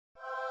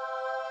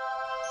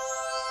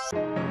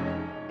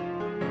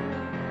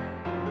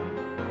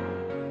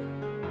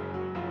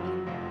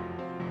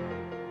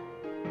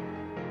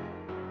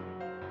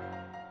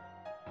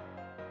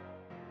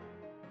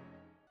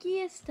Aquí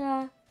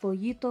está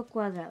Pollito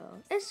Cuadrado.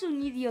 Es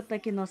un idiota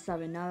que no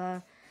sabe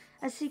nada.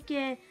 Así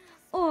que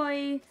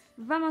hoy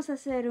vamos a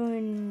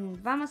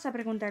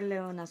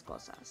preguntarle unas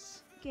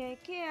cosas.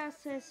 ¿Qué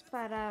haces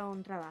para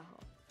un trabajo?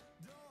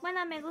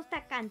 Bueno, me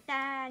gusta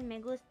cantar, me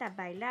gusta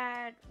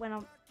bailar.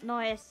 Bueno, no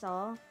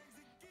eso.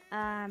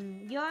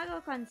 Yo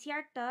hago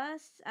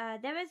conciertos.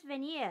 Debes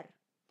venir.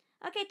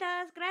 Ok,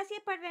 todos, gracias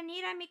por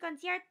venir a mi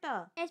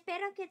concierto.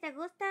 Espero que te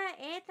guste.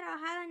 He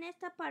trabajado en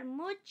esto por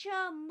mucho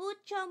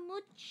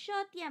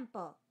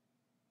tiempo.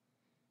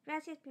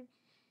 Gracias.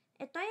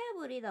 Estoy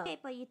aburrido.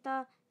 Ok,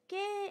 pollito,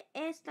 ¿qué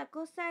es la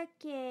cosa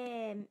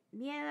que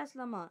miedas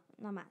lo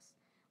más?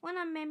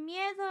 Bueno, me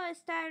miedo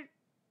estar...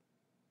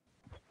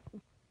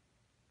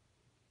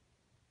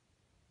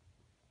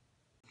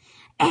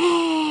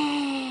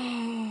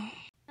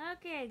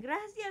 Ok,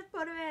 gracias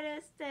por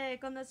ver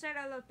conocer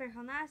a los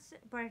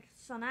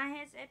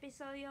personajes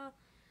episodio.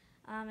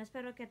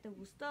 Espero que te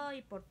gustó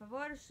y por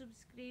favor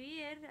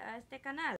suscribir a este canal.